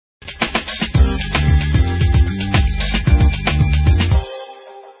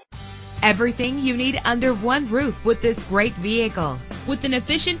Everything you need under one roof with this great vehicle. With an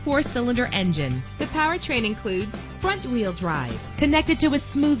efficient 4-cylinder engine, the powertrain includes front-wheel drive, connected to a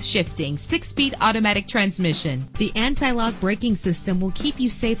smooth shifting 6-speed automatic transmission. The anti-lock braking system will keep you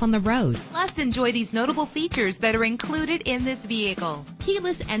safe on the road. Plus, enjoy these notable features that are included in this vehicle: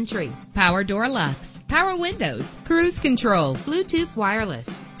 keyless entry, power door locks, power windows, cruise control, Bluetooth wireless,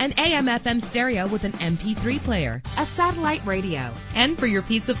 an AM/FM stereo with an MP3 player, a satellite radio. And for your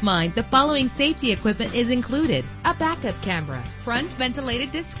peace of mind, the following safety equipment is included: a backup camera, front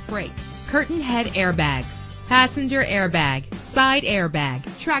ventilated disc brakes, curtain head airbags, passenger airbag, side airbag,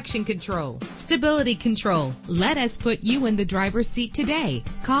 traction control, stability control. Let us put you in the driver's seat today.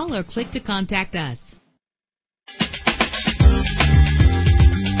 Call or click to contact us.